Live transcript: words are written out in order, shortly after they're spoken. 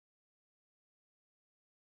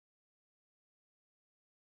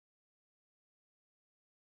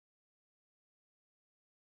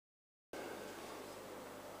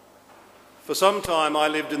For some time I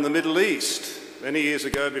lived in the Middle East, many years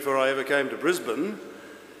ago before I ever came to Brisbane.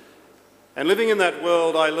 And living in that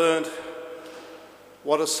world I learnt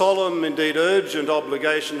what a solemn, indeed urgent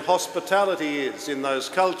obligation hospitality is in those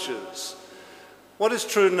cultures. What is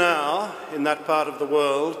true now in that part of the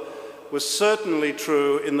world was certainly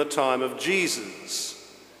true in the time of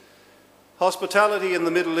Jesus. Hospitality in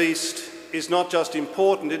the Middle East is not just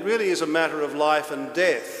important, it really is a matter of life and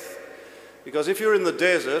death. Because if you're in the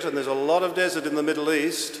desert, and there's a lot of desert in the Middle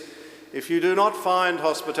East, if you do not find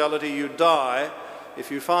hospitality, you die. If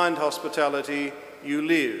you find hospitality, you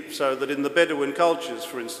live. So that in the Bedouin cultures,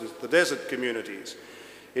 for instance, the desert communities,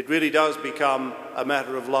 it really does become a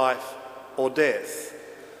matter of life or death.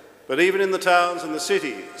 But even in the towns and the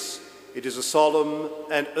cities, it is a solemn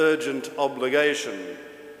and urgent obligation.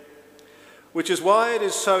 Which is why it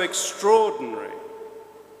is so extraordinary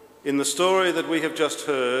in the story that we have just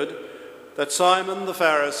heard that Simon the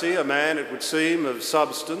Pharisee, a man, it would seem, of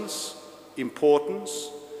substance, importance,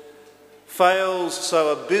 fails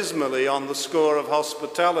so abysmally on the score of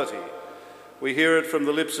hospitality. We hear it from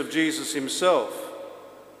the lips of Jesus himself.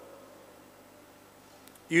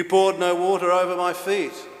 You poured no water over my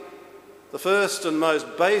feet. The first and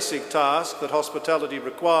most basic task that hospitality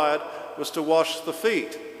required was to wash the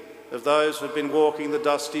feet of those who had been walking the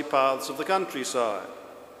dusty paths of the countryside.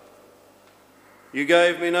 You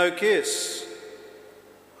gave me no kiss.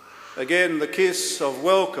 Again, the kiss of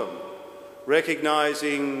welcome,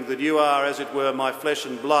 recognising that you are, as it were, my flesh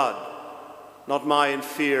and blood, not my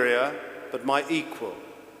inferior, but my equal.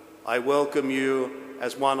 I welcome you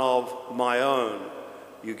as one of my own.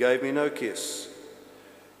 You gave me no kiss.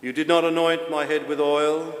 You did not anoint my head with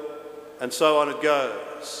oil, and so on it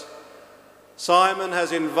goes. Simon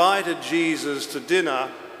has invited Jesus to dinner,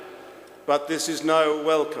 but this is no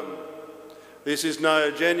welcome. This is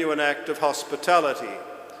no genuine act of hospitality.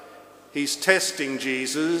 He's testing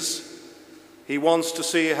Jesus. He wants to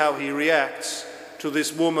see how he reacts to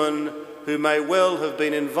this woman who may well have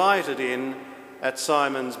been invited in at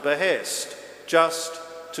Simon's behest, just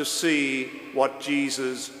to see what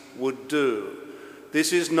Jesus would do.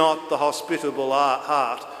 This is not the hospitable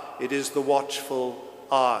heart, it is the watchful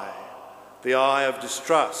eye, the eye of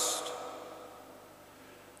distrust.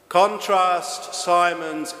 Contrast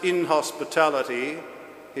Simon's inhospitality,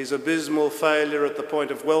 his abysmal failure at the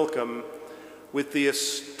point of welcome, with the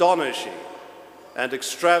astonishing and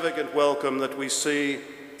extravagant welcome that we see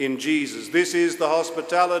in Jesus. This is the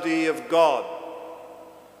hospitality of God.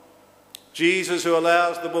 Jesus, who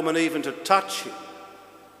allows the woman even to touch him,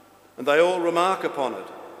 and they all remark upon it.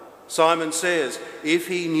 Simon says, if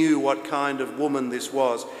he knew what kind of woman this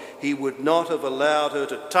was, he would not have allowed her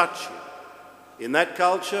to touch him. In that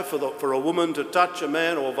culture, for a woman to touch a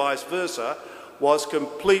man or vice versa was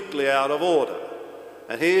completely out of order.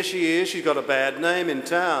 And here she is, she's got a bad name in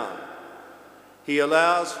town. He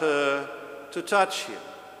allows her to touch him.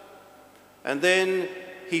 And then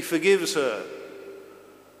he forgives her.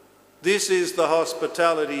 This is the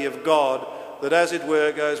hospitality of God that, as it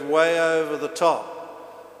were, goes way over the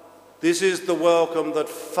top. This is the welcome that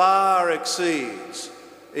far exceeds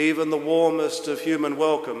even the warmest of human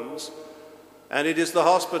welcomes. And it is the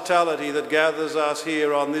hospitality that gathers us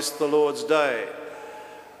here on this, the Lord's Day.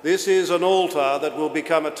 This is an altar that will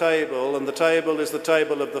become a table, and the table is the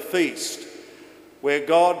table of the feast, where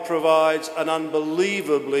God provides an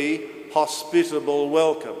unbelievably hospitable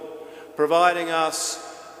welcome, providing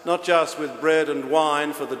us not just with bread and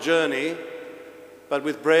wine for the journey, but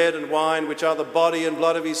with bread and wine which are the body and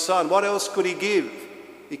blood of his Son. What else could he give?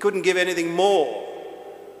 He couldn't give anything more.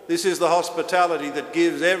 This is the hospitality that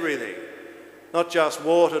gives everything. Not just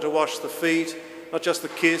water to wash the feet, not just the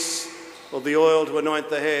kiss or the oil to anoint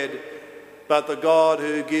the head, but the God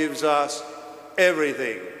who gives us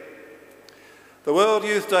everything. The World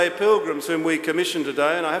Youth Day Pilgrims, whom we commissioned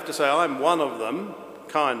today, and I have to say I'm one of them,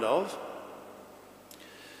 kind of.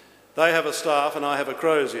 They have a staff and I have a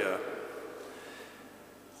crozier.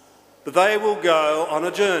 But they will go on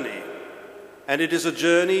a journey, and it is a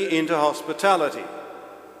journey into hospitality.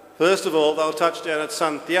 First of all, they'll touch down at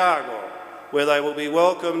Santiago, where they will be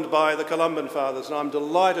welcomed by the Columban Fathers. And I'm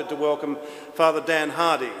delighted to welcome Father Dan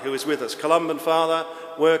Hardy, who is with us. Columban Father,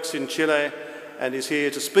 works in Chile, and is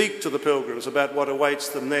here to speak to the pilgrims about what awaits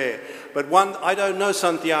them there. But I don't know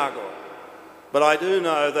Santiago, but I do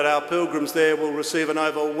know that our pilgrims there will receive an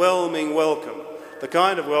overwhelming welcome, the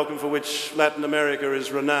kind of welcome for which Latin America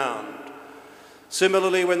is renowned.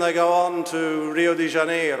 Similarly, when they go on to Rio de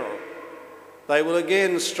Janeiro, they will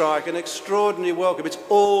again strike an extraordinary welcome. It's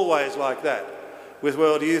always like that with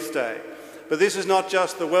World Youth Day. But this is not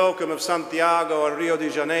just the welcome of Santiago and Rio de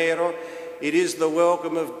Janeiro, it is the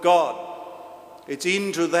welcome of God It's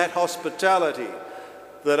into that hospitality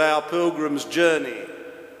that our pilgrims journey.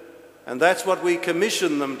 And that's what we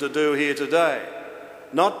commission them to do here today.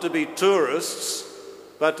 Not to be tourists,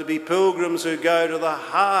 but to be pilgrims who go to the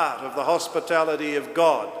heart of the hospitality of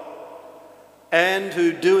God, and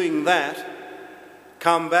who, doing that,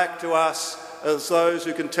 come back to us as those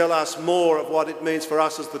who can tell us more of what it means for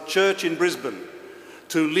us as the church in Brisbane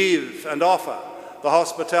to live and offer the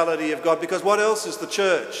hospitality of God. Because what else is the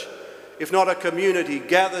church if not a community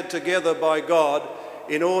gathered together by God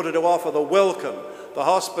in order to offer the welcome, the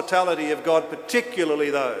hospitality of God,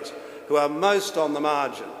 particularly those who are most on the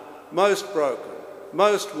margin, most broken,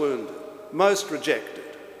 most wounded, most rejected.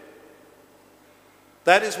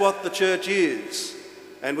 That is what the church is,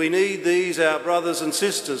 and we need these, our brothers and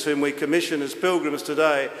sisters whom we commission as pilgrims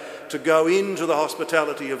today, to go into the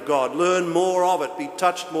hospitality of God, learn more of it, be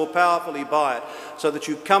touched more powerfully by it, so that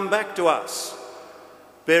you come back to us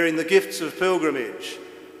bearing the gifts of pilgrimage,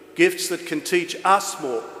 gifts that can teach us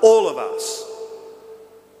more, all of us,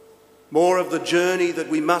 more of the journey that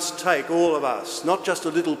we must take, all of us, not just a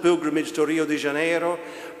little pilgrimage to Rio de Janeiro,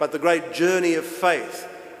 but the great journey of faith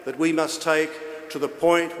that we must take to the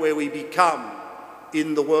point where we become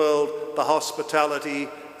in the world the hospitality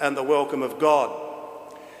and the welcome of God.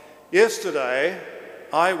 Yesterday,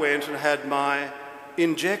 I went and had my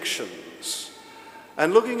injections,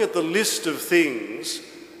 and looking at the list of things,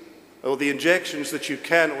 or the injections that you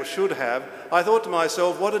can or should have, I thought to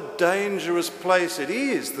myself, what a dangerous place it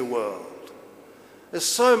is, the world. There's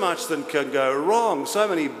so much that can go wrong, so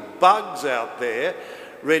many bugs out there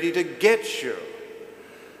ready to get you.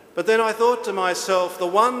 But then I thought to myself, the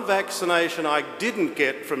one vaccination I didn't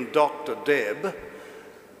get from Dr. Deb,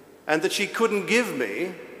 and that she couldn't give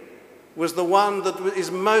me, was the one that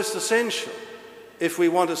is most essential if we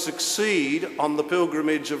want to succeed on the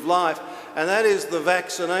pilgrimage of life, and that is the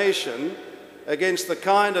vaccination against the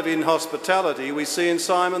kind of inhospitality we see in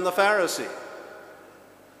Simon the Pharisee.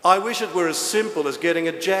 I wish it were as simple as getting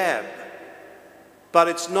a jab, but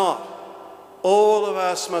it's not. All of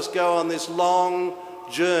us must go on this long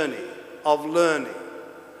journey of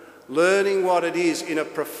learning what it is in a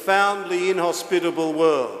profoundly inhospitable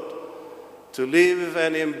world to live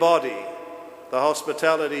and embody the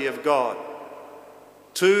hospitality of God.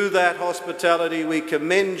 To that hospitality we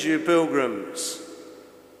commend you, pilgrims.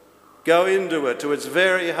 Go into it, to its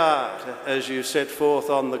very heart, as you set forth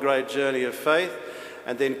on the great journey of faith,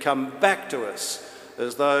 and then come back to us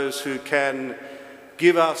as those who can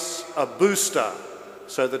give us a booster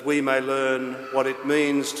so that we may learn what it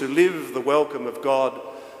means to live the welcome of God,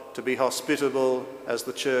 to be hospitable as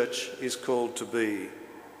the church is called to be.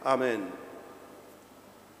 Amen.